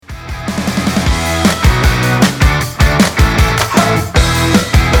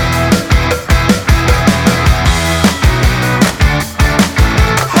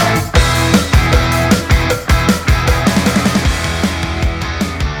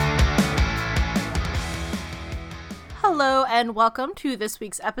Hello and welcome to this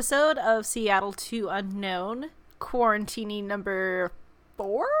week's episode of Seattle to Unknown, Quarantini number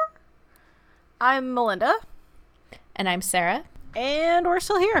 4. I'm Melinda. And I'm Sarah. And we're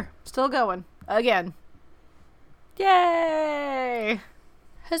still here. Still going. Again. Yay!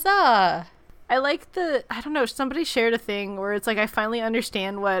 Huzzah! I like somebody shared a thing where it's like I finally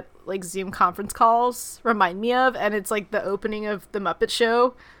understand what like Zoom conference calls remind me of, and it's like the opening of The Muppet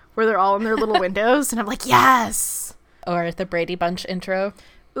Show where they're all in their little windows, and I'm like, yes! Or the Brady Bunch intro.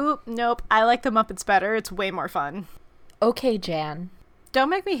 Oop, nope. I like the Muppets better. It's way more fun. Okay, Jan.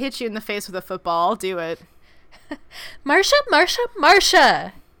 Don't make me hit you in the face with a football. I'll do it.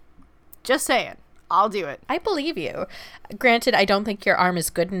 Marsha! Just saying. I'll do it. I believe you. Granted, I don't think your arm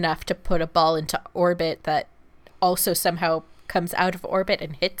is good enough to put a ball into orbit that also somehow comes out of orbit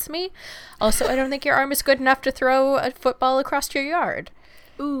and hits me. Also, I don't think your arm is good enough to throw a football across your yard.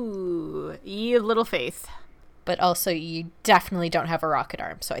 Ooh, ye of little faith. But also, you definitely don't have a rocket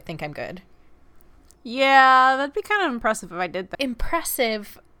arm, so I think I'm good. Yeah, that'd be kind of impressive if I did that.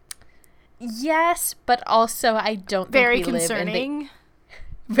 Impressive. Yes, but also I don't think very we concerning. Live in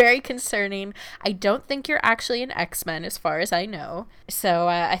the... Very concerning. I don't think you're actually an X-Men as far as I know. So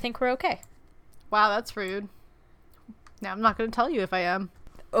I think we're okay. Wow, that's rude. Now I'm not going to tell you if I am.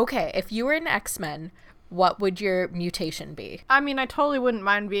 Okay, if you were an X-Men, what would your mutation be? I mean, I totally wouldn't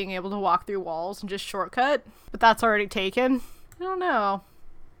mind being able to walk through walls and just shortcut, but that's already taken. I don't know.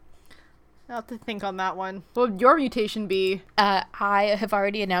 I'll have to think on that one. What would your mutation be? I have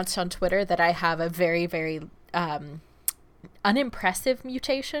already announced on Twitter that I have a very, very unimpressive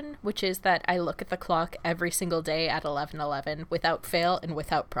mutation, which is that I look at the clock every single day at 11:11 without fail and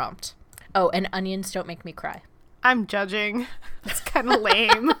without prompt. Oh, and onions don't make me cry. I'm judging. That's kind of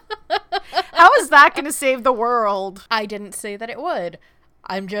lame. How is that going to save the world? I didn't say that it would.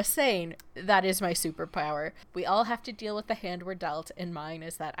 I'm just saying that is my superpower. We all have to deal with the hand we're dealt, and mine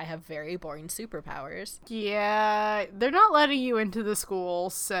is that I have very boring superpowers. Yeah, they're not letting you into the school,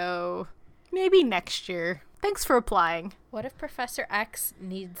 so maybe next year. Thanks for applying. What if Professor X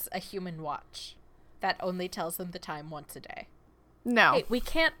needs a human watch that only tells them the time once a day? No. Hey, we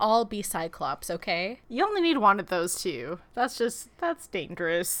can't all be Cyclops, okay? You only need one of those two. That's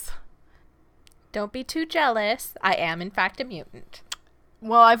dangerous. Don't be too jealous. I am, in fact, a mutant.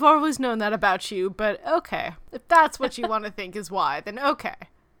 Well, I've always known that about you, but okay. If that's what you want to think is why, then okay.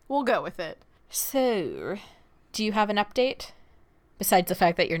 We'll go with it. So, do you have an update? Besides the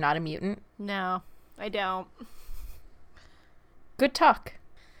fact that you're not a mutant? No, I don't. Good talk.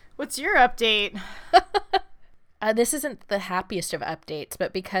 What's your update? This isn't the happiest of updates,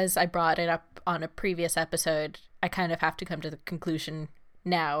 but because I brought it up on a previous episode, I kind of have to come to the conclusion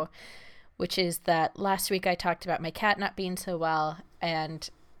now, which is that last week I talked about my cat not being so well, and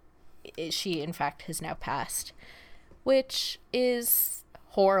she, in fact, has now passed, which is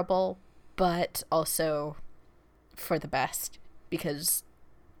horrible, but also for the best, because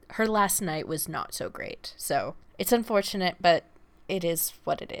her last night was not so great. So it's unfortunate, but it is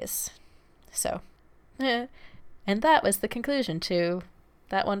what it is. So, and that was the conclusion to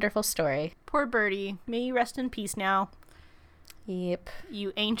that wonderful story. Poor Birdie. May you rest in peace now. Yep.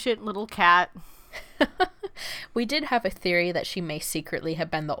 You ancient little cat. We did have a theory that she may secretly have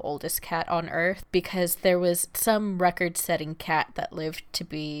been the oldest cat on Earth, because there was some record-setting cat that lived to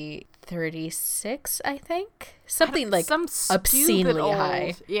be 36, I think? Something like some obscenely old.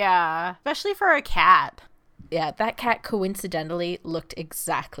 high. Yeah, especially for a cat. Yeah, that cat coincidentally looked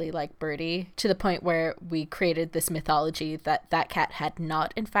exactly like Birdie, to the point where we created this mythology that that cat had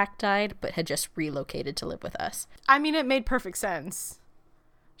not in fact died, but had just relocated to live with us. I mean, it made perfect sense.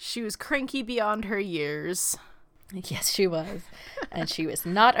 She was cranky beyond her years. Yes, she was. And she was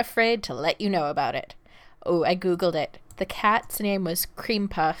not afraid to let you know about it. Oh, I googled it. The cat's name was Cream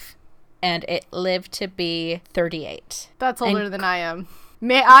Puff, and it lived to be 38. That's older than I am.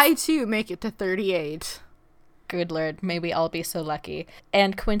 May I, too, make it to 38. Good Lord, may we all be so lucky.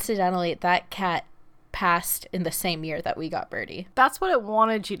 And coincidentally, that cat passed in the same year that we got Birdie. That's what it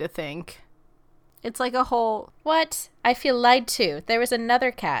wanted you to think. It's like a whole... What? I feel lied to. There was another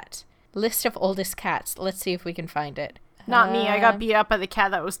cat. List of oldest cats. Let's see if we can find it. Not me. I got beat up by the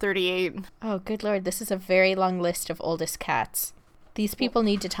cat that was 38. Oh, good Lord. This is a very long list of oldest cats. These people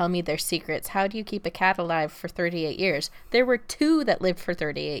need to tell me their secrets. How do you keep a cat alive for 38 years? There were 2 that lived for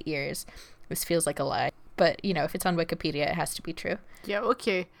 38 years. This feels like a lie. But, you know, if it's on Wikipedia, it has to be true. Yeah,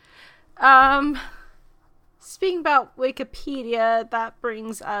 okay. Speaking about Wikipedia, that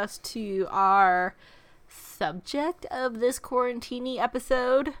brings us to our subject of this Quarantini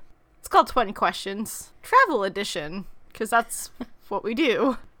episode. It's called 20 Questions. Travel edition, because that's what we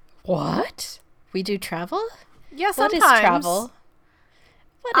do. What? We do travel? Yeah, What sometimes. is travel?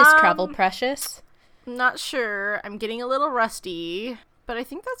 What is travel, Precious? I'm not sure. I'm getting a little rusty. But I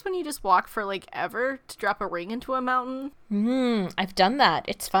think that's when you just walk for, like, ever to drop a ring into a mountain. I've done that.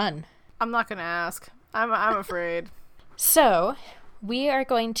 It's fun. I'm not going to ask. I'm afraid. So, we are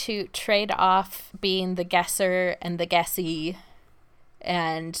going to trade off being the guesser and the guessee.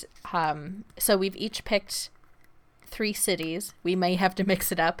 And so we've each picked 3 cities. We may have to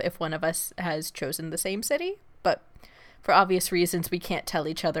mix it up if one of us has chosen the same city. But for obvious reasons, we can't tell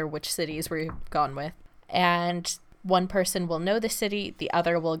each other which cities we've gone with. And one person will know the city, the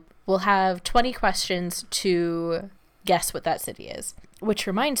other will have 20 questions to guess what that city is. Which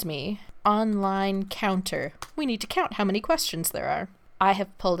reminds me, online counter. We need to count how many questions there are. I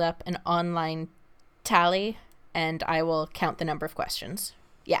have pulled up an online tally, and I will count the number of questions.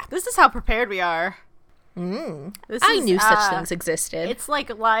 Yeah. This is how prepared we are. I knew such things existed. It's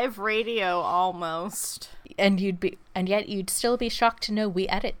like live radio almost. And yet you'd still be shocked to know we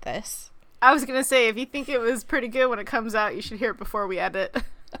edit this. I was gonna say, if you think it was pretty good when it comes out, you should hear it before we edit.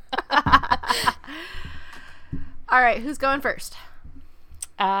 Alright, who's going first?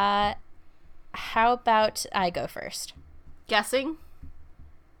 How about I go first? Guessing?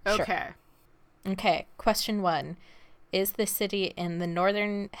 Sure. Okay. Okay, question 1. Is this city in the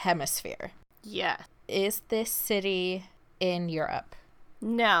Northern Hemisphere? Yeah. Is this city in Europe?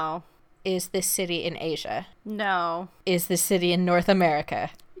 No. Is this city in Asia? No. Is this city in North America?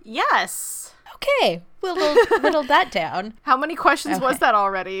 Yes. Okay, we'll whittle that down. How many questions was that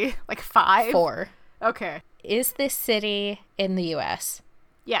already? Like 5? 4. Okay. Is this city in the U.S.?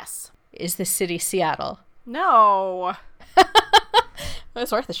 Yes. Is this city Seattle? No. It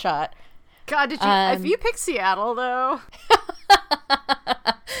was worth a shot. God, did you? If you picked Seattle, though,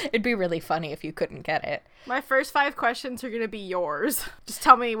 it'd be really funny if you couldn't get it. my first 5 questions are gonna be yours. Just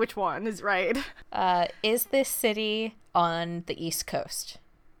tell me which one is right. Is this city on the East Coast?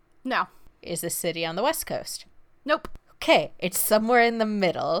 No. Is this city on the West Coast? Nope. Okay, it's somewhere in the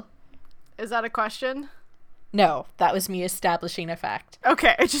middle. Is that a question? No, that was me establishing a fact.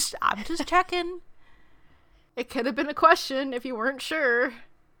 Okay, I'm just checking. It could have been a question if you weren't sure.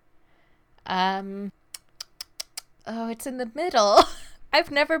 Oh, it's in the middle.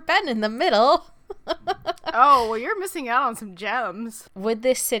 I've never been in the middle. Oh, well, you're missing out on some gems. Would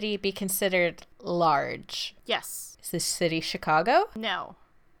this city be considered large? Yes. Is this city Chicago? No.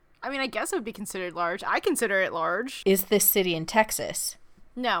 I mean, I guess it would be considered large. I consider it large. Is this city in Texas?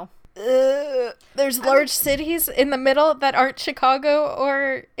 No. There's large cities in the middle that aren't Chicago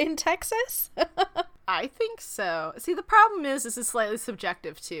or in Texas? I think so. See, the problem is this is slightly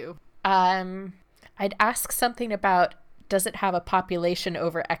subjective, too. I'd ask something about, does it have a population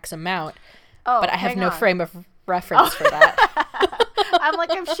over X amount? Oh, but I have no on. frame of reference for that. I'm like,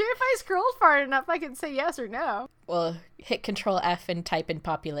 I'm sure if I scrolled far enough, I could say yes or no. Well, hit Control F and type in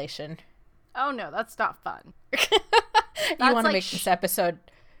population. Oh, no, that's not fun. You want to make this episode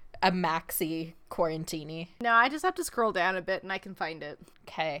a maxi quarantini. No, I just have to scroll down a bit and I can find it.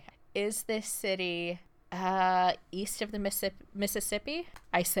 Okay. Is this city east of the Mississippi?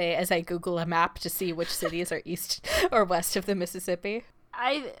 I say as I Google a map to see which cities are east or west of the Mississippi.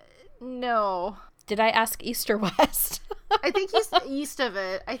 No. Did I ask east or west? I think he's east of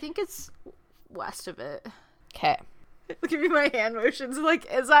it. I think it's west of it. Okay. Look at me, my hand motions.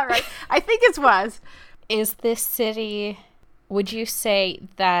 Like, is that right? I think it's west. Is this city... Would you say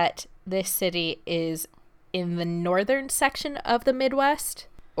that this city is in the northern section of the Midwest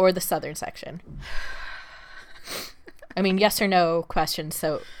or the southern section? I mean, yes or no question,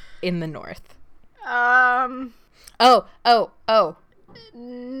 so in the north. No.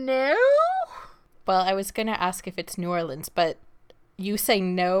 Well, I was going to ask if it's New Orleans, but you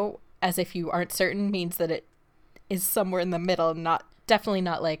saying no as if you aren't certain means that it is somewhere in the middle, definitely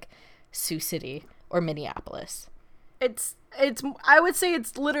not like Sioux City or Minneapolis. It's I would say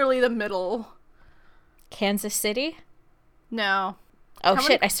it's literally the middle. Kansas City? No. Oh,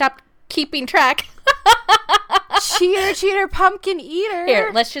 shit, I stopped keeping track. Cheater, pumpkin eater. Here,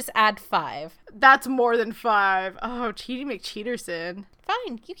 let's just add 5. That's more than 5. Oh, Cheaty McCheaterson.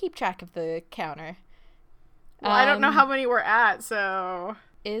 Fine, you keep track of the counter. Well, I don't know how many we're at, so...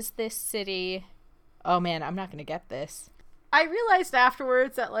 Is this city... Oh, man, I'm not going to get this. I realized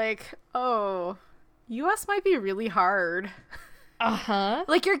afterwards that, like, oh, US might be really hard. Uh-huh.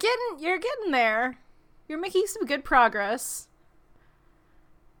 Like, you're getting there. You're making some good progress.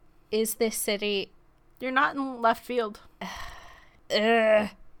 Is this city... You're not in left field. Okay,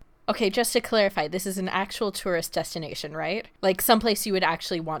 just to clarify, this is an actual tourist destination, right? Like someplace you would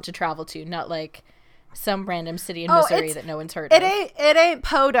actually want to travel to, not like some random city in Missouri that no one's heard of. It ain't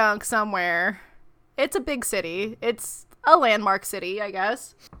Podunk somewhere. It's a big city. It's a landmark city, I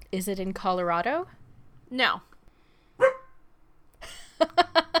guess. Is it in Colorado? No.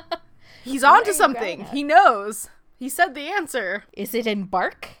 He's on to something. He knows. He said the answer. Is it in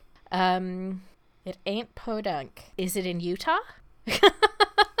Bark? It ain't Podunk. Is it in Utah?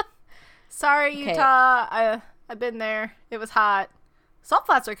 Sorry, Okay. Utah. I've been there. It was hot. Salt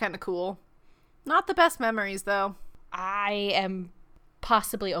flats are kind of cool. Not the best memories, though. I am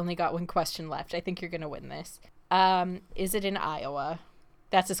possibly only got one question left. I think you're going to win this. Is it in Iowa?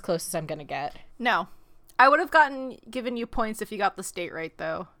 That's as close as I'm going to get. No. I would have given you points if you got the state right,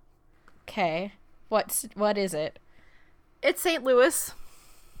 though. Okay. What is it? It's St. Louis.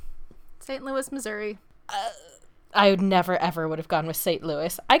 St. Louis, Missouri. I never ever would have gone with St.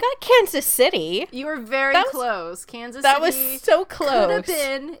 Louis. I got Kansas City. You were very close. Kansas That City. was so close.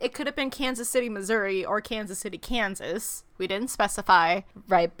 It could have been Kansas City, Missouri, or Kansas City, Kansas. We didn't specify.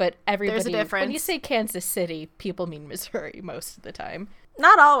 Right, but everybody, There's a difference. when you say Kansas City, people mean Missouri most of the time.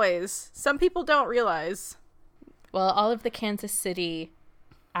 Not always. Some people don't realize. Well, all of the Kansas City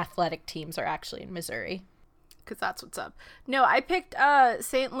athletic teams are actually in Missouri. Because that's what's up. No, I picked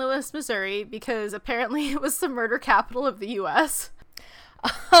St. Louis, Missouri, because apparently it was the murder capital of the U.S.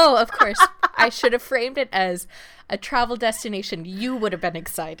 Oh, of course. I should have framed it as a travel destination you would have been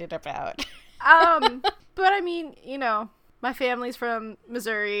excited about. But I mean, my family's from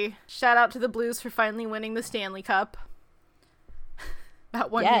Missouri. Shout out to the Blues for finally winning the Stanley Cup.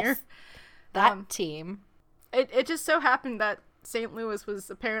 That one year. That team. It just so happened that St. Louis was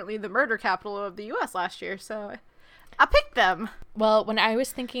apparently the murder capital of the U.S. last year, so I picked them. Well, when I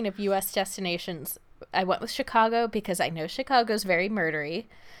was thinking of U.S. destinations, I went with Chicago because I know Chicago's very murdery.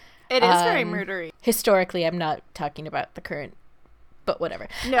 It is very murdery. Historically, I'm not talking about the current, but whatever.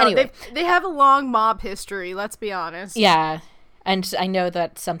 No, anyway, they have a long mob history, let's be honest. yeah, and I know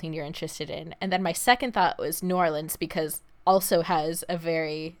that's something you're interested in. And then my second thought was New Orleans because also has a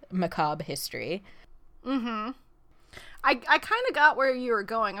very macabre history. Mm-hmm. I kind of got where you were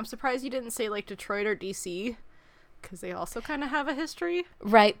going. I'm surprised you didn't say, like, Detroit or D.C., because they also kind of have a history.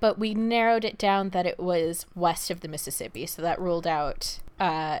 Right, but we narrowed it down that it was west of the Mississippi, so that ruled out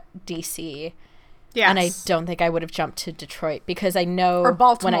D.C. Yes. And I don't think I would have jumped to Detroit, because I know Or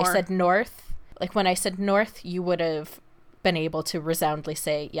Baltimore. when I said north, you would have been able to resoundly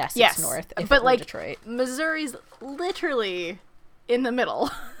say, yes, it's north, if but it were like, Detroit. Missouri's literally in the middle.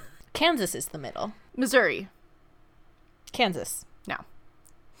 Kansas is the middle. Missouri. Kansas. No.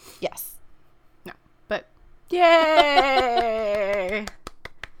 Yes. No. But, yay!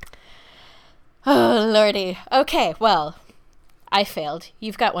 Oh, lordy. Okay, well, I failed.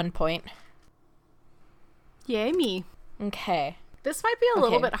 You've got 1 point. Yay me. Okay. This might be a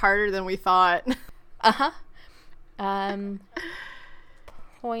little bit harder than we thought. Uh-huh.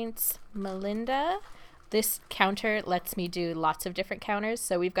 Points, Melinda. This counter lets me do lots of different counters.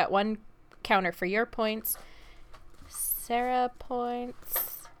 So we've got one counter for your points. Sarah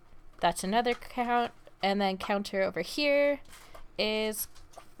points. That's another count. And then counter over here is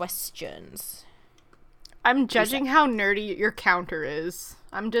questions. I'm judging how nerdy your counter is.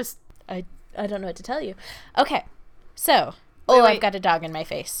 I'm just... I don't know what to tell you. Okay. So, Wait. I've got a dog in my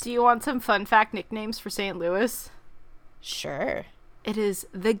face. Do you want some fun fact nicknames for St. Louis? Sure. It is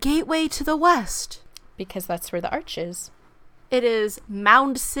the Gateway to the West. Because that's where the arch is. It is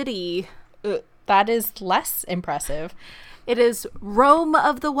Mound City. That is less impressive. It is Rome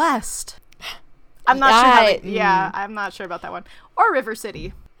of the West. I'm not sure how I'm not sure about that one. Or River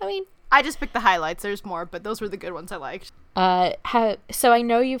City. I mean, I just picked the highlights. There's more, but those were the good ones I liked. So I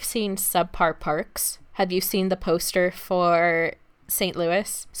know you've seen Subpar Parks. Have you seen the poster for St.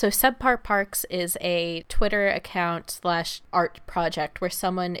 Louis? So Subpar Parks is a Twitter account / art project where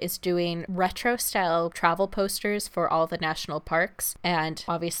someone is doing retro style travel posters for all the national parks. And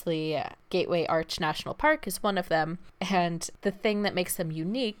obviously Gateway Arch National Park is one of them. And the thing that makes them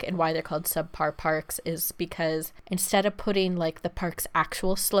unique and why they're called Subpar Parks is because instead of putting like the park's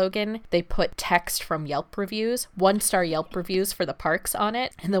actual slogan, they put text from Yelp reviews, 1-star Yelp reviews for the parks on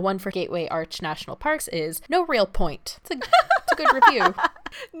it. And the one for Gateway Arch National Parks is no real point. It's a good review.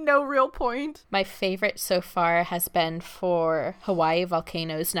 No real point. My favorite so far has been for Hawaii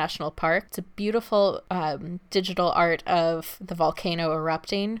Volcanoes National Park. It's a beautiful digital art of the volcano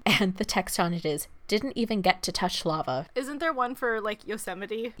erupting, and the text on it is, didn't even get to touch lava. Isn't there one for, like,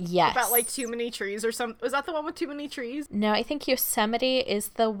 Yosemite? Yes. About, like, too many trees or something? Was that the one with too many trees? No, I think Yosemite is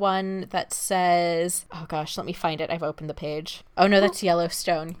the one that says... Oh, gosh, let me find it. I've opened the page. Oh, no, that's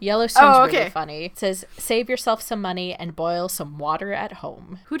Yellowstone. Yellowstone's really funny. It says, save yourself some money and boil some water at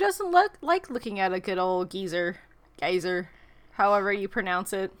home. Who doesn't like looking at a good old geyser? however you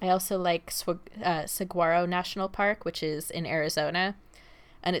pronounce it. I also like Saguaro National Park, which is in Arizona.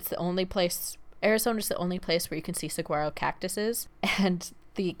 And it's the only place, Arizona's the only place where you can see saguaro cactuses. And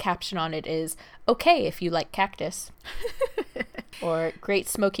the caption on it is, okay, if you like cactus. Or Great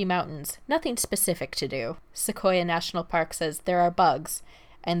Smoky Mountains, nothing specific to do. Sequoia National Park says there are bugs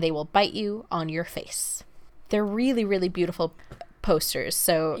and they will bite you on your face. They're really, really beautiful posters.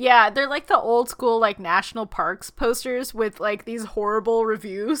 So yeah, they're like the old school like national parks posters with like these horrible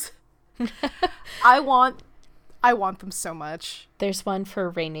reviews. I want them so much. There's one for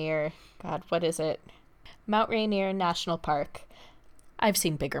Rainier. God, what is it? Mount Rainier National Park. I've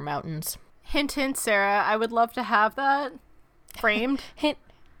seen bigger mountains. Hint, hint, Sarah. I would love to have that framed. Hint,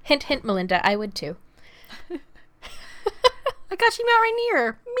 hint, hint, Melinda. I would too. I got you, Mount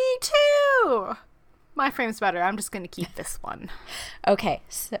Rainier. Me too. My frame's better. I'm just going to keep this one. Okay.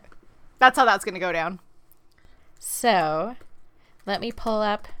 So that's how that's going to go down. So let me pull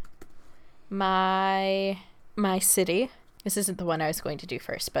up my city. This isn't the one I was going to do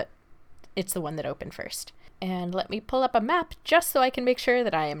first, but it's the one that opened first. And let me pull up a map just so I can make sure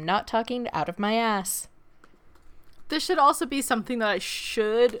that I am not talking out of my ass. This should also be something that I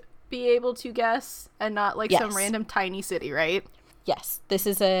should be able to guess and not like some random tiny city, right? Yes. This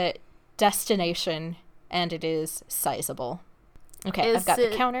is a destination and it is sizable. Okay, I've got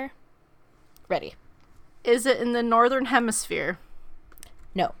the counter ready. Is it in the northern hemisphere?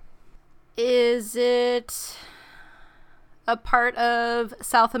 No. Is it a part of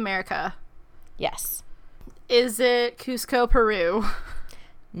South America? Yes. Is it Cusco, Peru?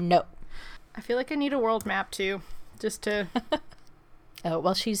 No. I feel like I need a world map too, just to... Oh,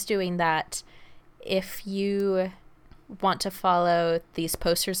 while she's doing that, if you want to follow these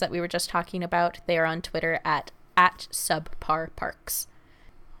posters that we were just talking about, they are on Twitter at @subparparks.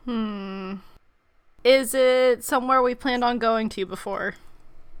 Is it somewhere we planned on going to before?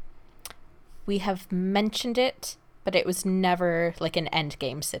 We have mentioned it, but it was never like an end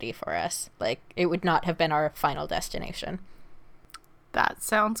game city for us. Like, it would not have been our final destination. That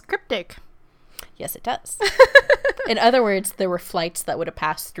sounds cryptic. Yes, it does. In other words, there were flights that would have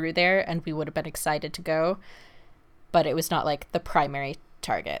passed through there and we would have been excited to go, but it was not like the primary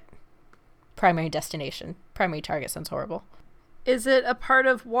target. Primary destination. Primary target sounds horrible. Is it a part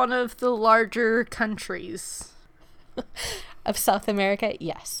of one of the larger countries? Of South America?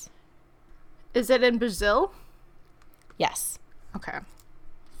 Yes. Is it in Brazil? Yes. Okay.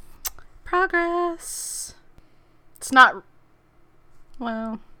 Progress. It's not...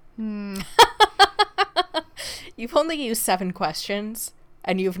 Well... You've only used 7 questions,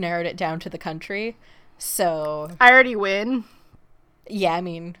 and you've narrowed it down to the country, so... I already win. Yeah, I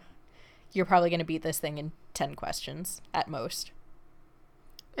mean, you're probably going to beat this thing in 10 questions, at most.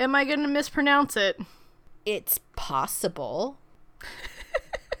 Am I going to mispronounce it? It's possible.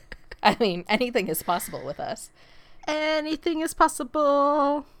 I mean, anything is possible with us. Anything is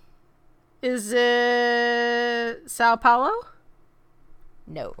possible. Is it Sao Paulo?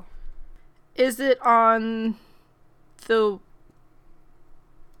 No. Is it on the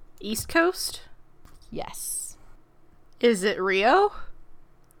East Coast? Yes. Is it Rio?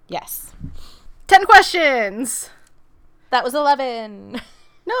 Yes. 10 questions! That was 11. No,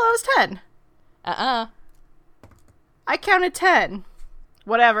 that was 10. I counted 10.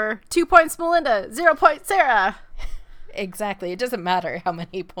 Whatever. 2 points Melinda, 0 points Sarah. Exactly. It doesn't matter how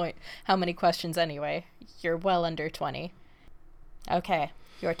many questions anyway. You're well under 20. Okay,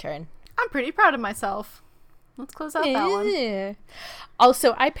 your turn. I'm pretty proud of myself. Let's close out that one.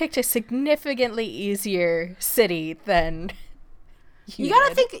 Also, I picked a significantly easier city than you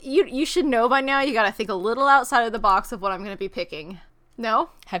gotta think. You should know by now. You gotta think a little outside of the box of what I'm gonna be picking. No?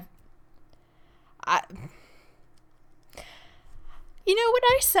 You know, when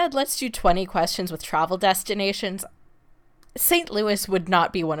I said let's do 20 questions with travel destinations, St. Louis would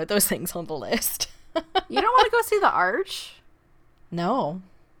not be one of those things on the list. You don't want to go see the Arch? No.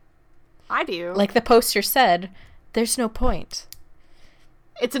 I do. Like the poster said, there's no point.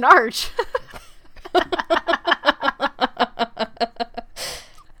 It's an arch.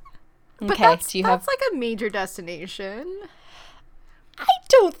 But Okay, that's do you have... like a major destination. I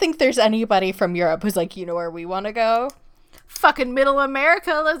don't think there's anybody from Europe who's like, you know where we want to go? Fucking Middle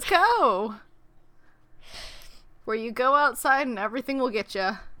America, let's go. Where you go outside and everything will get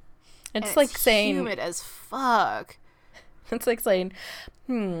you. It's like saying... humid as fuck. It's like saying,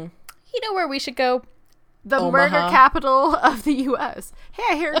 you know where we should go? The Omaha. murder capital of the U.S. Hey,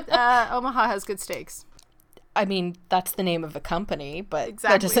 I hear Omaha has good steaks. I mean, that's the name of a company, but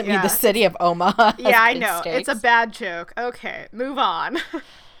Exactly, that doesn't mean yeah. the city of Omaha has Yeah, I good know. steaks. It's a bad joke. Okay, move on.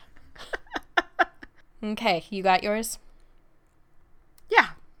 Okay, you got yours?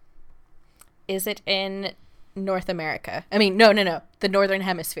 Is it in North America? I mean, no. The Northern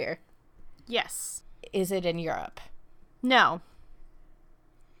Hemisphere. Yes. Is it in Europe? No.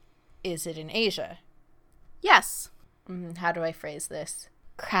 Is it in Asia? Yes. How do I phrase this?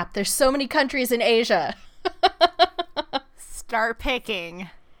 Crap, there's so many countries in Asia. Start picking.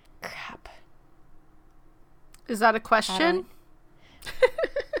 Crap. Is that a question?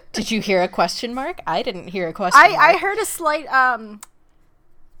 Did you hear a question mark? I didn't hear a question mark. I heard a slight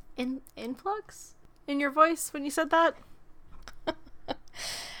influx in your voice when you said that.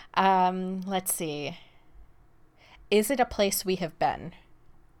 Let's see. Is it a place we have been?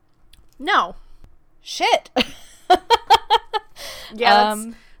 No. Shit.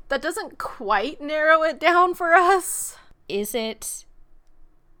 Yeah, that doesn't quite narrow it down for us. Is it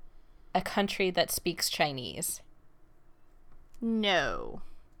a country that speaks Chinese? No.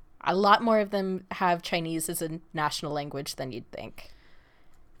 A lot more of them have Chinese as a national language than you'd think.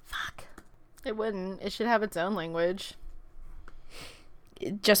 Fuck. It wouldn't. It should have its own language.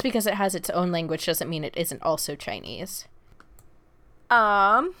 Just because it has its own language doesn't mean it isn't also Chinese.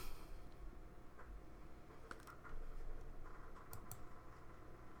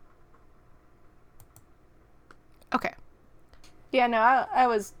 Okay. Yeah, no, I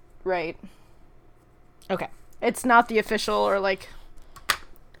was right. Okay. It's not the official or like...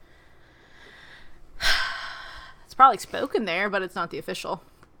 It's probably spoken there, but it's not the official.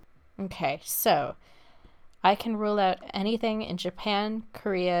 Okay, so I can rule out anything in Japan,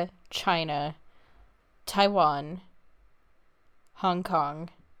 Korea, China, Taiwan, Hong Kong.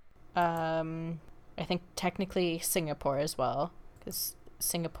 I think technically Singapore as well, because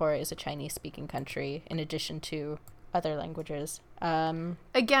Singapore is a Chinese-speaking country in addition to other languages.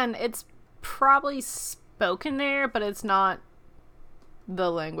 Again, it's probably spoken there, but it's not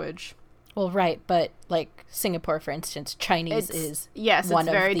the language. Well, right, but like Singapore, for instance, Chinese is one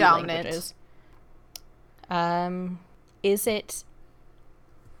of very the dominant languages. Is it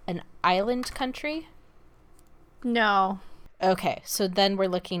an island country? No. Okay, so then we're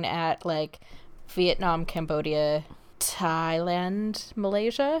looking at like Vietnam, Cambodia, Thailand,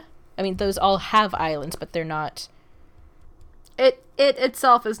 Malaysia. I mean, those all have islands, but they're not. It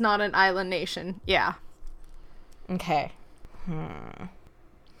itself is not an island nation. Yeah. Okay.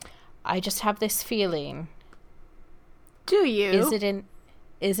 I just have this feeling. Do you? Is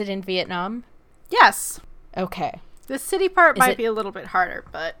it in Vietnam? Yes. Okay. The city part might be a little bit harder,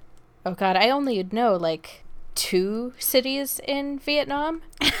 but... Oh god, I only know like 2 cities in Vietnam.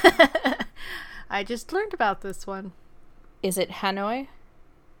 I just learned about this one. Is it Hanoi?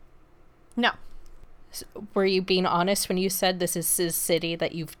 No. Were you being honest when you said this is a city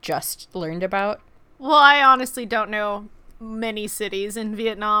that you've just learned about? Well, I honestly don't know many cities in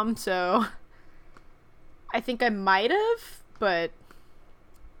Vietnam, so I think I might have, but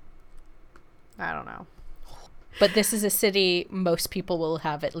I don't know. But this is a city most people will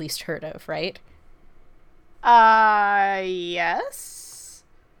have at least heard of, right? Yes.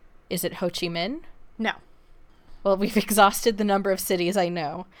 Is it Ho Chi Minh? No. Well, we've exhausted the number of cities I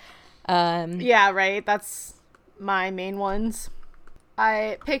know. Yeah, right. That's my main ones.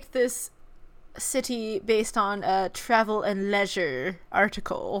 I picked this city based on a travel and leisure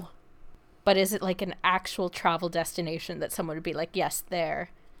article. But is it like an actual travel destination that someone would be like, yes,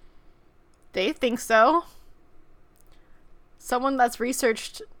 there? They think so. Someone that's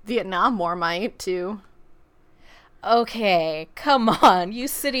researched Vietnam more might, too. Okay, come on.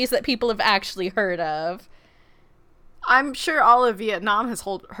 Use cities that people have actually heard of. I'm sure all of Vietnam has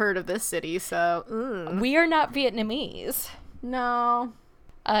heard of this city, so... We are not Vietnamese. No.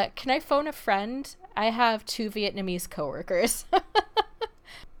 Can I phone a friend? I have 2 Vietnamese coworkers.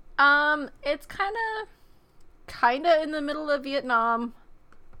 It's kind of in the middle of Vietnam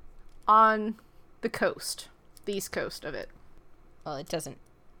on the coast. The east coast of it. Well, it doesn't...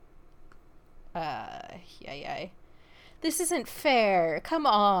 yeah. This isn't fair. Come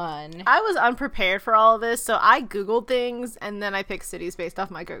on. I was unprepared for all of this, so I Googled things, and then I picked cities based off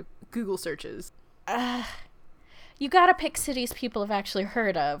my Google searches. You gotta pick cities people have actually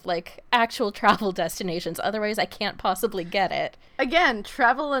heard of, like actual travel destinations. Otherwise, I can't possibly get it. Again,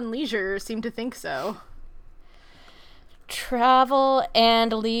 travel and leisure seem to think so. Travel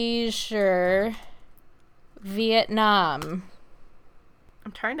and leisure. Vietnam.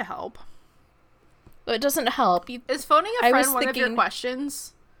 I'm trying to help. It doesn't help. Is phoning a friend one of your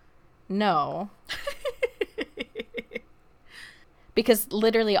questions? No. Because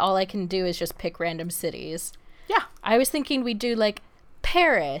literally all I can do is just pick random cities. Yeah. I was thinking we'd do like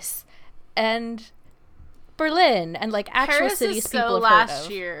Paris and Berlin and like actual Paris cities is people so have heard of. last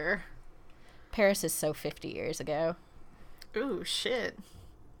year. Paris is so 50 years ago. Ooh, shit.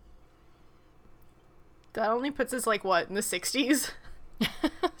 That only puts us, like, what, in the 60s?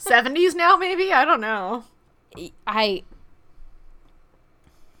 70s now, maybe? I don't know.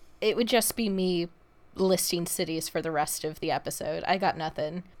 It would just be me listing cities for the rest of the episode. I got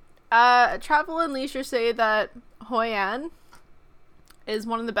nothing. Travel and Leisure say that Hoi An is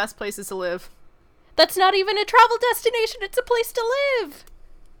one of the best places to live. That's not even a travel destination. It's a place to live.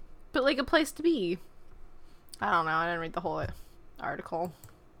 But, like, a place to be. I don't know. I didn't read the whole article.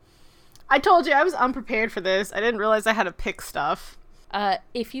 I told you I was unprepared for this. I didn't realize I had to pick stuff.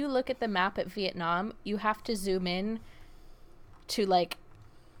 If you look at the map at Vietnam, you have to zoom in to, like,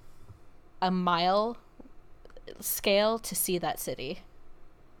 a mile scale to see that city.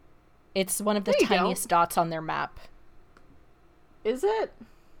 It's one of the tiniest dots on their map. Is it?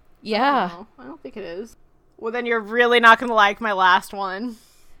 Yeah. I don't think it is. Well, then you're really not going to like my last one.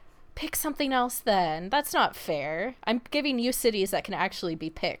 Pick something else then. That's not fair. I'm giving you cities that can actually be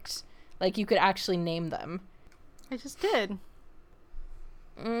picked. Like, you could actually name them. I just did.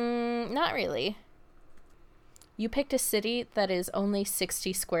 Not really. You picked a city that is only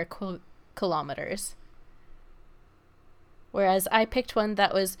 60 square kilometers. Whereas I picked one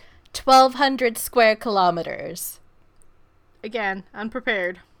that was 1,200 square kilometers. Again,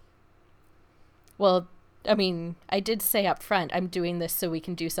 unprepared. Well, I mean, I did say up front, I'm doing this so we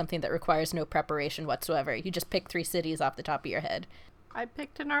can do something that requires no preparation whatsoever. You just pick 3 cities off the top of your head. I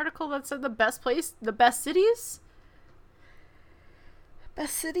picked an article that said the best cities.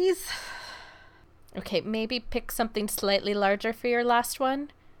 Best cities? Okay, maybe pick something slightly larger for your last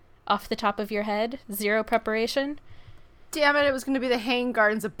one. Off the top of your head. 0 preparation. Damn it, it was going to be the Hanging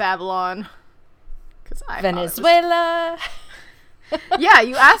Gardens of Babylon. Venezuela! Yeah,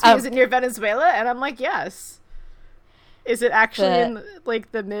 you asked me, is it near Venezuela? And I'm like, yes. Is it actually in,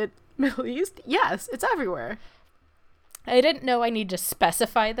 like, the Middle East? Yes, it's everywhere. I didn't know I need to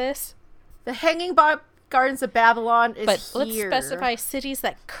specify this. The Hanging Gardens of Babylon is but here. Let's specify cities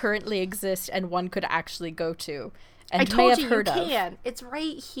that currently exist and one could actually go to. And I told you you can. It's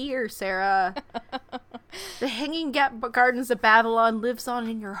right here, Sarah. The Hanging Gardens of Babylon lives on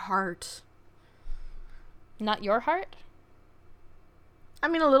in your heart. Not your heart? I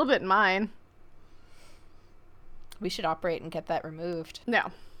mean, a little bit in mine. We should operate and get that removed.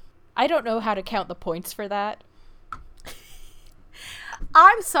 No. I don't know how to count the points for that.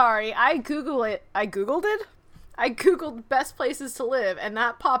 I'm sorry. I Googled it. I Googled best places to live, and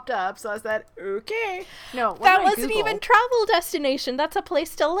that popped up, so I said, okay. No, that wasn't even travel destination. That's a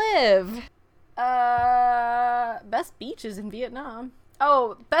place to live. Best beaches in Vietnam.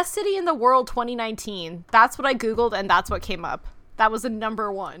 Oh, best city in the world 2019. That's what I Googled, and that's what came up. That was the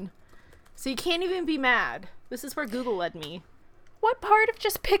number 1. So you can't even be mad. This is where Google led me. What part of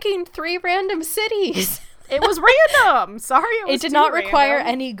just picking 3 random cities? It was random. Sorry, it did not require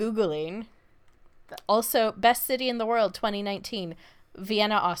any Googling. Also, best city in the world 2019,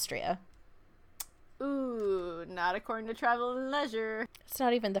 Vienna, Austria. Ooh, not according to Travel and Leisure. It's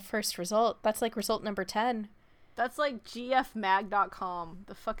not even the first result. That's like result number 10. That's like gfmag.com.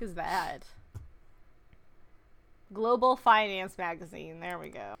 The fuck is that? Global Finance Magazine. There we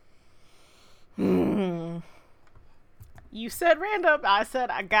go. You said random. I said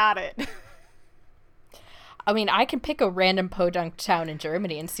I got it. I mean, I can pick a random podunk town in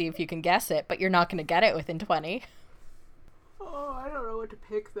Germany and see if you can guess it, but you're not going to get it within 20. Oh, I don't know what to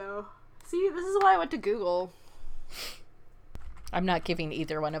pick, though. See, this is why I went to Google. I'm not giving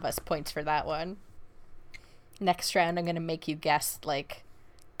either one of us points for that one. Next round, I'm going to make you guess, like,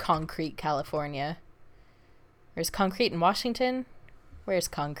 Concrete, California. Where's Concrete in Washington? Where's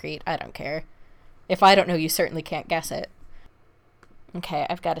Concrete? I don't care. If I don't know, you certainly can't guess it. Okay,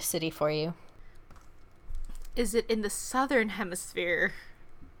 I've got a city for you. Is it in the southern hemisphere?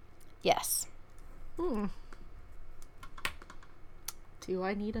 Yes. Do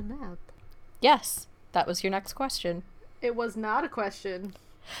I need a map? Yes. That was your next question. It was not a question.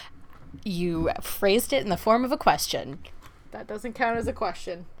 You phrased it in the form of a question. That doesn't count as a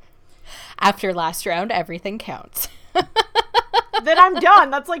question. After last round, everything counts. Then I'm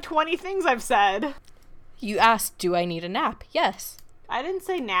done. That's like 20 things I've said. You asked, do I need a nap? Yes. I didn't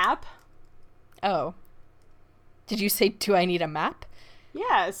say nap. Oh. Did you say, do I need a map?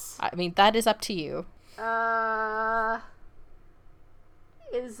 Yes. I mean, that is up to you.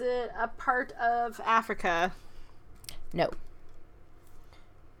 Is it a part of Africa? No.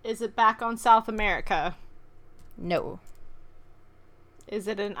 Is it back on South America? No. Is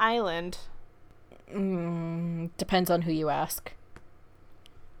it an island? Depends on who you ask.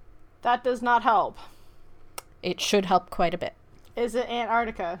 That does not help. It should help quite a bit. Is it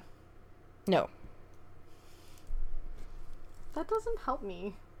Antarctica? No. That doesn't help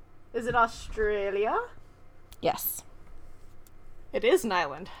me. Is it Australia? Yes. It is an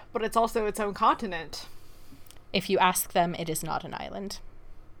island, but it's also its own continent. If you ask them, it is not an island.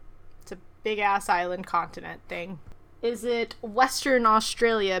 It's a big-ass island continent thing. Is it Western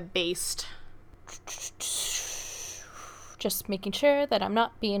Australia based? Just making sure that I'm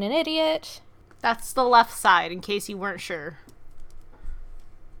not being an idiot. That's the left side, in case you weren't sure.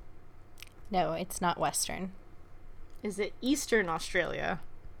 No, it's not Western. Is it Eastern Australia?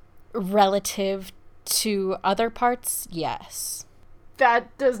 Relative to other parts, yes.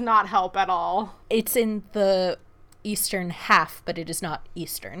 That does not help at all. It's in the eastern half, but it is not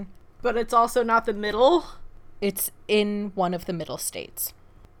eastern. But it's also not the middle? It's in one of the middle states.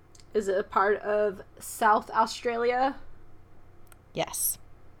 Is it a part of South Australia? Yes.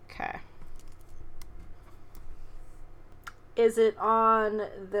 Okay. Is it on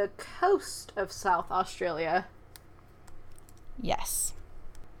the coast of South Australia? Yes.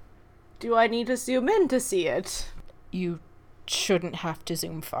 Do I need to zoom in to see it? You shouldn't have to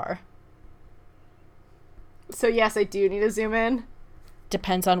zoom far. So yes, I do need to zoom in.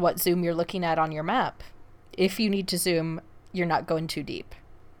 Depends on what zoom you're looking at on your map. If you need to zoom, you're not going too deep.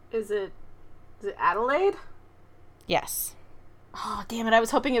 Is it Adelaide? Yes. Oh, damn it. I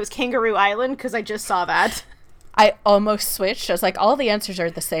was hoping it was Kangaroo Island because I just saw that. I almost switched. I was like, all the answers are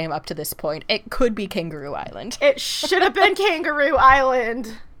the same up to this point. It could be Kangaroo Island. It should have been Kangaroo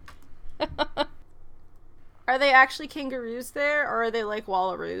Island. Are they actually kangaroos there, or are they like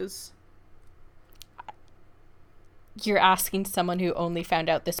wallaroos? You're asking someone who only found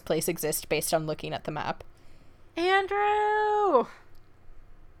out this place exists based on looking at the map. Andrew!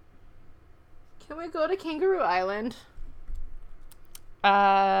 Can we go to Kangaroo Island?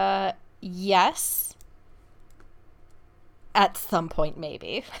 Yes. At some point,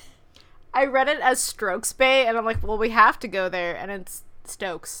 maybe. I read it as Strokes Bay, and I'm like, well, we have to go there, and it's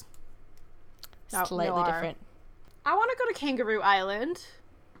Stokes. Slightly different. I want to go to Kangaroo Island.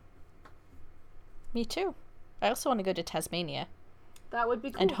 Me too. I also want to go to Tasmania. That would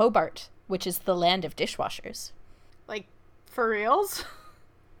be cool. And Hobart, which is the land of dishwashers. Like, for reals?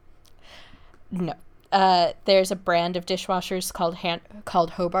 No. There's a brand of dishwashers called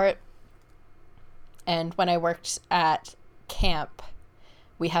Hobart. And when I worked at camp,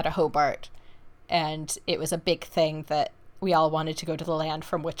 we had a Hobart. And it was a big thing that we all wanted to go to the land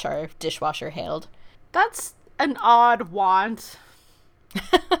from which our dishwasher hailed. That's an odd want.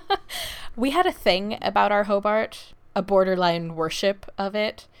 We had a thing about our Hobart, a borderline worship of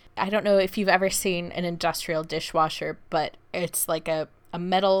it. I don't know if you've ever seen an industrial dishwasher, but it's like a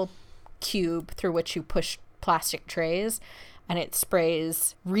metal cube through which you push plastic trays, and it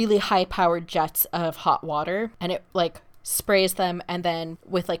sprays really high-powered jets of hot water, and it like sprays them, and then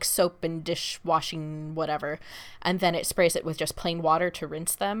with like soap and dishwashing whatever, and then it sprays it with just plain water to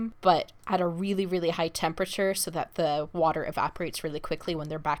rinse them, but at a really, really high temperature so that the water evaporates really quickly when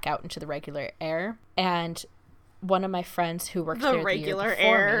they're back out into the regular air. And one of my friends who worked there the year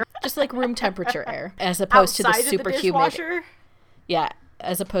before me, just like room temperature air, as opposed to the super humid. Yeah,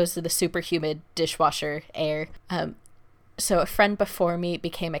 as opposed to the super humid dishwasher air. So a friend before me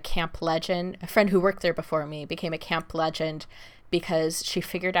became a camp legend. A friend who worked there before me became a camp legend because she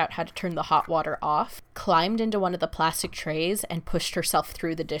figured out how to turn the hot water off, climbed into one of the plastic trays, and pushed herself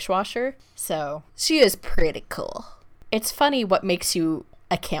through the dishwasher. So she is pretty cool. It's funny what makes you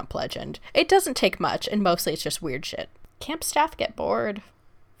a camp legend. It doesn't take much, and mostly it's just weird shit. Camp staff get bored.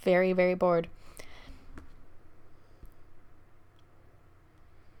 Very, very bored.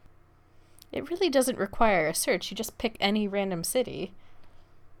 It really doesn't require a search. You just pick any random city.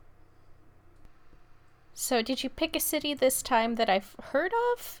 So, did you pick a city this time that I've heard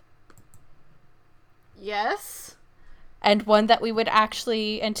of? Yes. And one that we would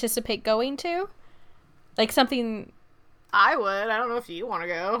actually anticipate going to? Like something... I would. I don't know if you want to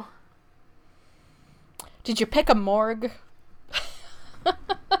go. Did you pick a morgue?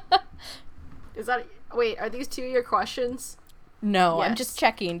 Is that... Wait, are these two of your questions? No, Yes. I'm just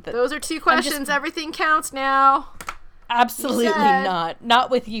checking. Those are two questions. Everything counts now. Absolutely not.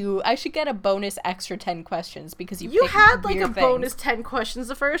 Not with you. I should get a bonus extra 10 questions because you picked had like a weird bonus things. 10 questions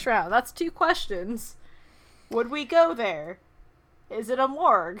the first round. That's 2 questions. Would we go there? Is it a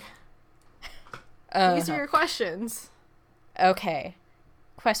morgue? These are your questions. Okay.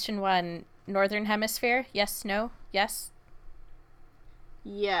 Question 1. Northern Hemisphere? Yes, no? Yes?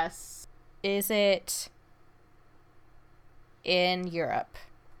 Yes. Is it in Europe?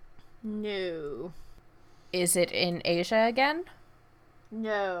 No. Is it in Asia again?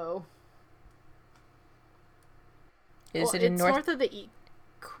 No. Is it in north of the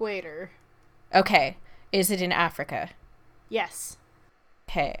equator. Okay. Is it in Africa? Yes.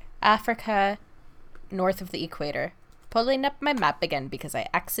 Okay. Africa, north of the equator. Pulling up my map again because I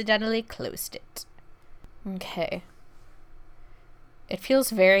accidentally closed it. Okay. It feels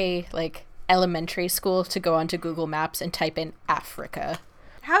very, like, elementary school to go onto Google Maps and type in Africa.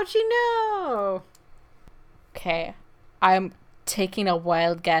 How'd you know? Okay. I'm taking a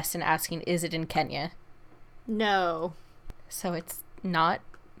wild guess and asking, is it in Kenya? No. So it's not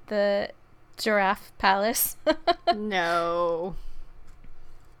the Giraffe Palace? No.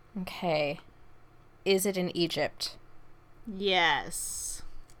 Okay. Is it in Egypt? Yes.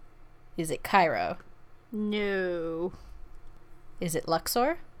 Is it Cairo? No. Is it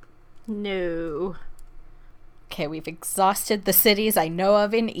Luxor? No. Okay, we've exhausted the cities I know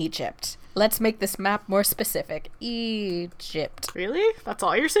of in Egypt. Let's make this map more specific. Egypt. Really? That's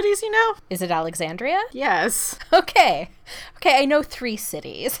all your cities you know? Is it Alexandria? Yes. Okay. Okay, I know 3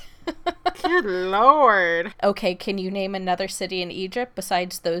 cities. Good lord. Okay, can you name another city in Egypt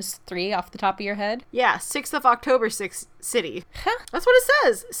besides those 3 off the top of your head? Yeah, 6th of October city. Huh. That's what it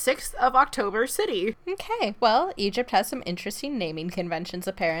says. 6th of October city. Okay, well, Egypt has some interesting naming conventions,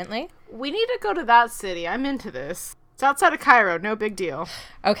 apparently. We need to go to that city. I'm into this. It's outside of Cairo. No big deal.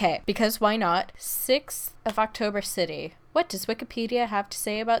 Okay, because why not? 6th of October city. What does Wikipedia have to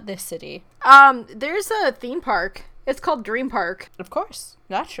say about this city? There's a theme park. It's called Dream Park. Of course,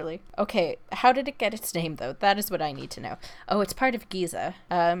 naturally. Okay, how did it get its name, though? That is what I need to know. Oh, it's part of Giza.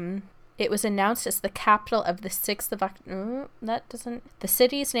 It was announced as the capital of the 6th of October. That doesn't... The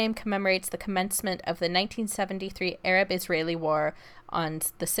city's name commemorates the commencement of the 1973 Arab-Israeli War on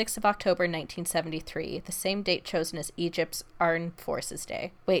the 6th of October 1973, the same date chosen as Egypt's Armed Forces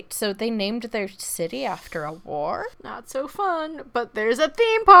Day. Wait, so they named their city after a war? Not so fun, but there's a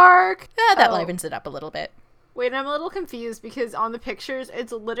theme park! That livens it up a little bit. Wait, I'm a little confused because on the pictures,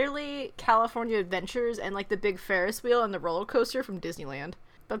 it's literally California Adventures and like the big Ferris wheel and the roller coaster from Disneyland.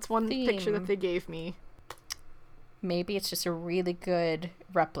 That's one picture that they gave me. Maybe it's just a really good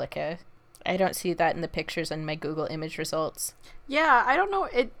replica. I don't see that in the pictures on my Google image results. Yeah, I don't know.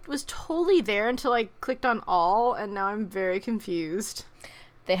 It was totally there until I clicked on all, and now I'm very confused.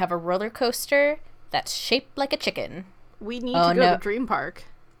 They have a roller coaster that's shaped like a chicken. We need to go to Dream Park.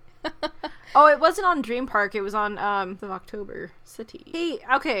 Oh, it wasn't on Dream Park. It was on the October City. Hey,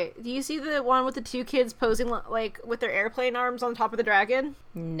 okay. Do you see the one with the 2 kids posing like with their airplane arms on top of the dragon?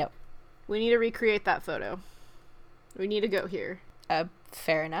 No. We need to recreate that photo. We need to go here.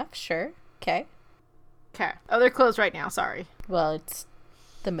 Fair enough. Sure. Okay. Okay. Oh, they're closed right now. Sorry. Well, it's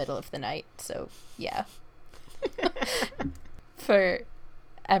the middle of the night, so yeah. For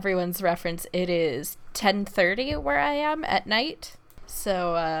everyone's reference, it is 10:30 where I am at night.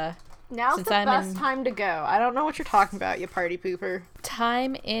 So, now's the best time to go. I don't know what you're talking about, you party pooper.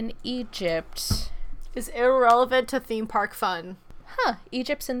 Time in Egypt is irrelevant to theme park fun. Huh,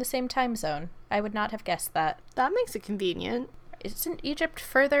 Egypt's in the same time zone. I would not have guessed that. That makes it convenient. Isn't Egypt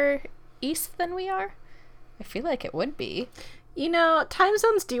further east than we are? I feel like it would be. You know, time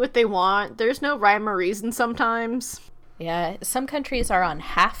zones do what they want. There's no rhyme or reason sometimes. Yeah, some countries are on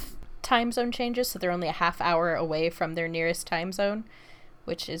half time zone changes, so they're only a half hour away from their nearest time zone,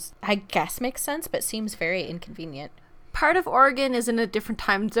 which is, I guess, makes sense, but seems very inconvenient. Part of Oregon is in a different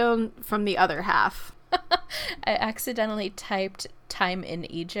time zone from the other half. I accidentally typed time in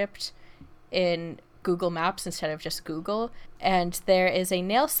Egypt in Google Maps instead of just Google, and there is a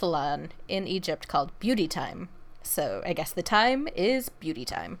nail salon in Egypt called Beauty Time. So I guess the time is beauty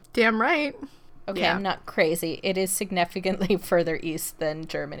time. Damn right. Okay, yeah. I'm not crazy. It is significantly further east than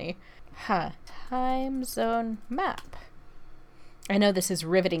Germany. Huh. Time zone map. I know this is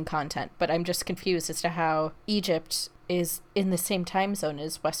riveting content, but I'm just confused as to how Egypt is in the same time zone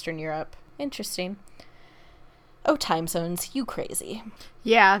as Western Europe. Interesting. Oh, time zones, you crazy.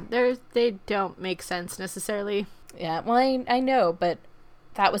 Yeah, they don't make sense necessarily. Yeah, well, I know, but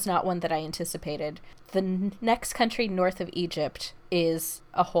that was not one that I anticipated. The next country north of Egypt is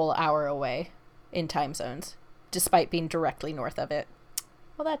a whole hour away in time zones, despite being directly north of it.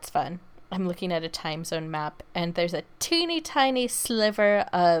 Well, that's fun. I'm looking at a time zone map, and there's a teeny tiny sliver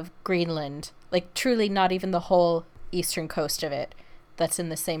of Greenland, like truly not even the whole eastern coast of it, that's in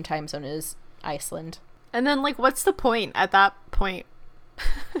the same time zone as Iceland. And then, like, what's the point at that point?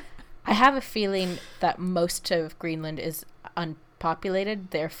 I have a feeling that most of Greenland is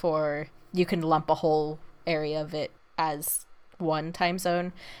unpopulated, therefore you can lump a whole area of it as one time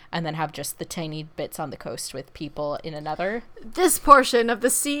zone and then have just the tiny bits on the coast with people in another. This portion of the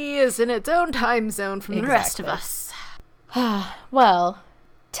sea is in its own time zone from the rest of us. Well,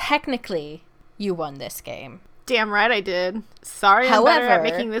 technically, you won this game. Damn right I did. Sorry, I'm better at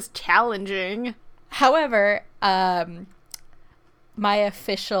making this challenging. However, My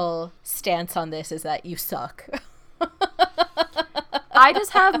official stance on this is that you suck. I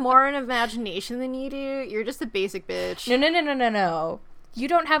just have more an imagination than you do. You're just a basic bitch. No. You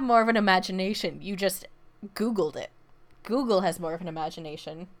don't have more of an imagination. You just Googled it. Google has more of an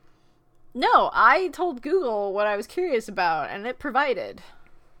imagination. No, I told Google what I was curious about, and it provided.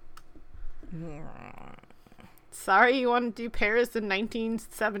 Sorry you want to do Paris in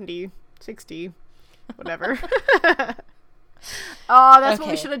 1970, 60, whatever. Oh, that's what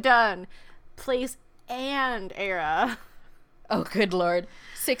we should have done. Place and era. Oh, good lord.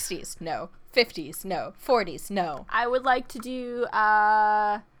 60s, no. 50s, no. 40s, no. I would like to do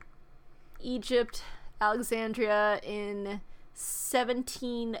Egypt, Alexandria in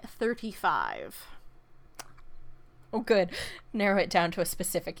 1735. Oh, good. Narrow it down to a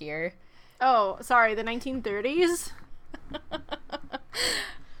specific year. Oh, sorry, the 1930s?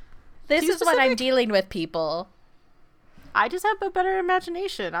 This is what I'm dealing with, people. I just have a better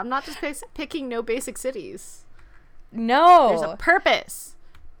imagination. I'm not just picking no basic cities. No. There's a purpose.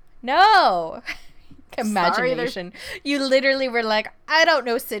 No. Sorry, Imagination. You literally were like, I don't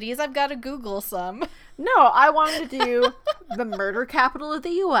know cities. I've got to Google some. No, I wanted to do the murder capital of the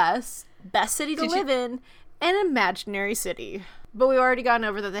U.S., best city to live in, and imaginary city. But we've already gone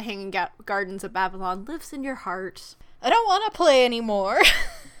over that the Hanging Gardens of Babylon lives in your heart. I don't want to play anymore.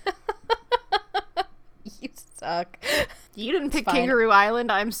 You suck. You didn't pick Kangaroo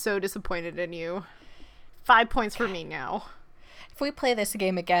Island. I'm so disappointed in you. 5 points for me now. If we play this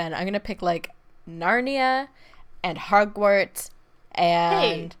game again, I'm going to pick, like, Narnia and Hogwarts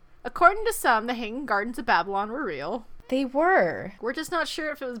and... Hey, according to some, the Hanging Gardens of Babylon were real. They were. We're just not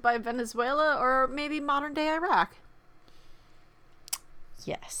sure if it was by Venezuela or maybe modern-day Iraq.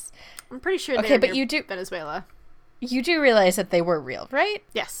 Yes. I'm pretty sure they were near Venezuela. You do realize that they were real, right?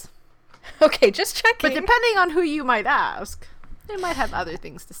 Yes. Okay, just checking. But depending on who you might ask, they might have other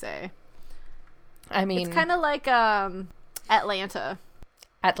things to say. I mean... It's kind of like, Atlanta.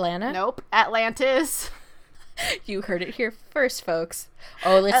 Atlanta? Nope. Atlantis. You heard it here first, folks.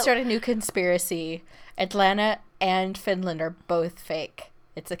 Oh, let's start a new conspiracy. Atlanta and Finland are both fake.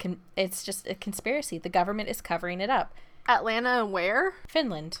 It's just a conspiracy. The government is covering it up. Atlanta and where?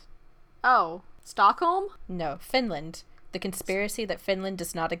 Finland. Oh, Stockholm? No, Finland. The conspiracy that Finland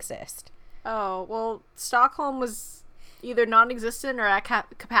does not exist. Oh, well, Stockholm was either non-existent or at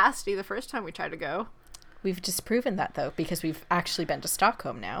capacity the first time we tried to go. We've disproven that, though, because we've actually been to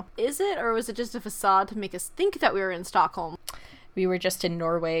Stockholm now. Is it, or was it just a facade to make us think that we were in Stockholm? We were just in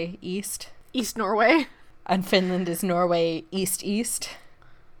Norway East. East Norway. And Finland is Norway East.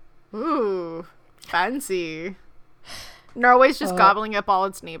 Ooh, fancy. Norway's just gobbling up all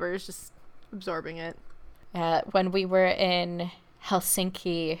its neighbors, just absorbing it. When we were in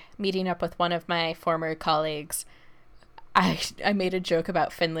Helsinki meeting up with one of my former colleagues, I made a joke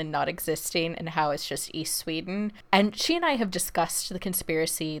about Finland not existing and how it's just East Sweden. And she and I have discussed the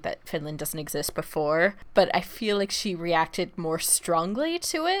conspiracy that Finland doesn't exist before, but I feel like she reacted more strongly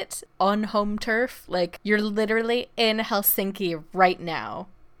to it on home turf. Like, you're literally in Helsinki right now.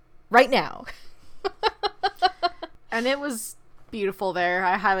 Right now. And it was beautiful there.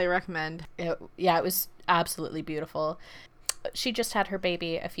 I highly recommend. It was absolutely beautiful. She just had her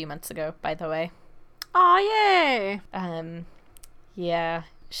baby a few months ago, by the way. Aw, yay! Yeah,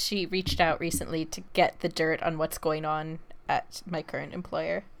 she reached out recently to get the dirt on what's going on at my current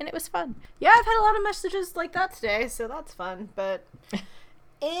employer, and it was fun. Yeah, I've had a lot of messages like that today, so that's fun, but...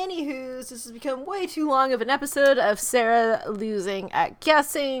 Anywho, this has become way too long of an episode of Sarah losing at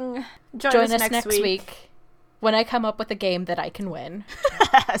guessing. Join us next week. When I come up with a game that I can win.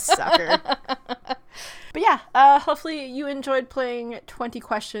 Sucker. But yeah, hopefully you enjoyed playing 20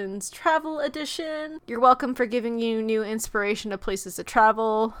 Questions Travel Edition. You're welcome for giving you new inspiration of places to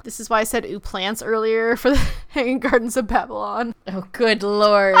travel. This is why I said ooh plants earlier for the Hanging Gardens of Babylon. Oh, good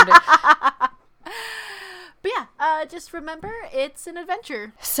lord. But yeah, just remember, it's an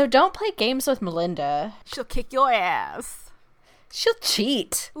adventure. So don't play games with Melinda. She'll kick your ass. She'll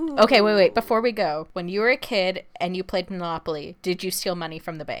cheat. Ooh. Okay, wait. Before we go, when you were a kid and you played Monopoly, did you steal money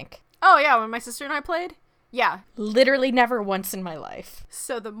from the bank? Oh yeah, when my sister and I played? Yeah. Literally never once in my life.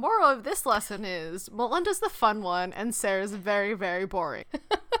 So the moral of this lesson is, Melinda's the fun one and Sarah's very, very boring.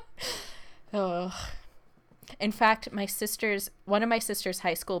 Ugh. In fact, one of my sister's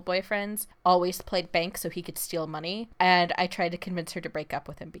high school boyfriends always played bank so he could steal money, and I tried to convince her to break up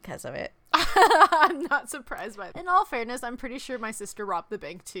with him because of it. I'm not surprised by that. In all fairness, I'm pretty sure my sister robbed the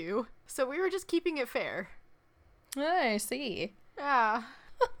bank too, so we were just keeping it fair. I see. Yeah.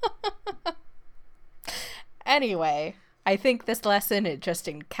 Anyway, I think this lesson, it just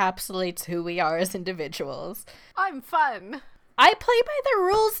encapsulates who we are as individuals. I'm fun. I play by the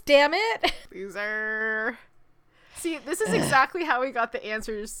rules, damn it. Loser. See, this is exactly how we got the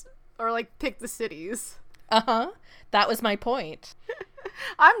answers, or like pick the cities. Uh-huh. That was my point.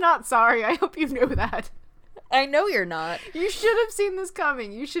 I'm not sorry. I hope you know that. I know you're not. You should have seen this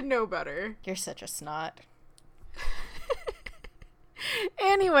coming. You should know better. You're such a snot.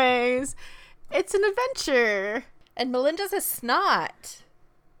 Anyways, it's an adventure. And Melinda's a snot.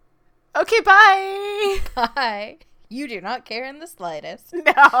 Okay, bye. Bye. You do not care in the slightest.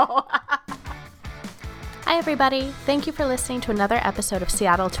 No. Hi, everybody. Thank you for listening to another episode of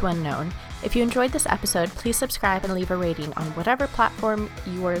Seattle to Unknown. If you enjoyed this episode, please subscribe and leave a rating on whatever platform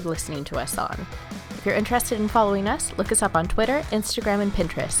you are listening to us on. If you're interested in following us, look us up on Twitter, Instagram, and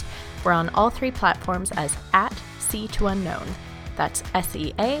Pinterest. We're on all 3 platforms as @C2Unknown. That's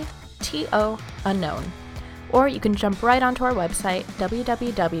SEATO Unknown. Or you can jump right onto our website,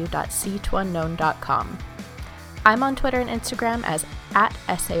 www.c2unknown.com. I'm on Twitter and Instagram as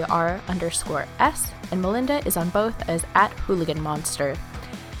 @SAR_S, and Melinda is on both as @HooliganMonster.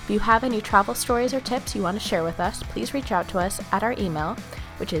 If you have any travel stories or tips you want to share with us, please reach out to us at our email,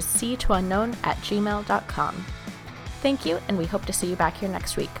 which is c2unknown@gmail.com. Thank you, and we hope to see you back here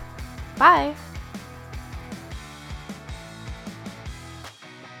next week. Bye!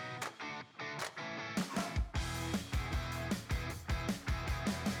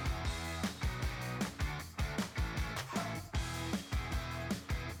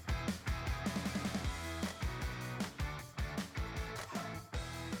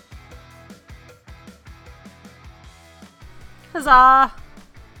 Huzzah.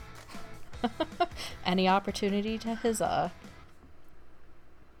 Any opportunity to huzzah.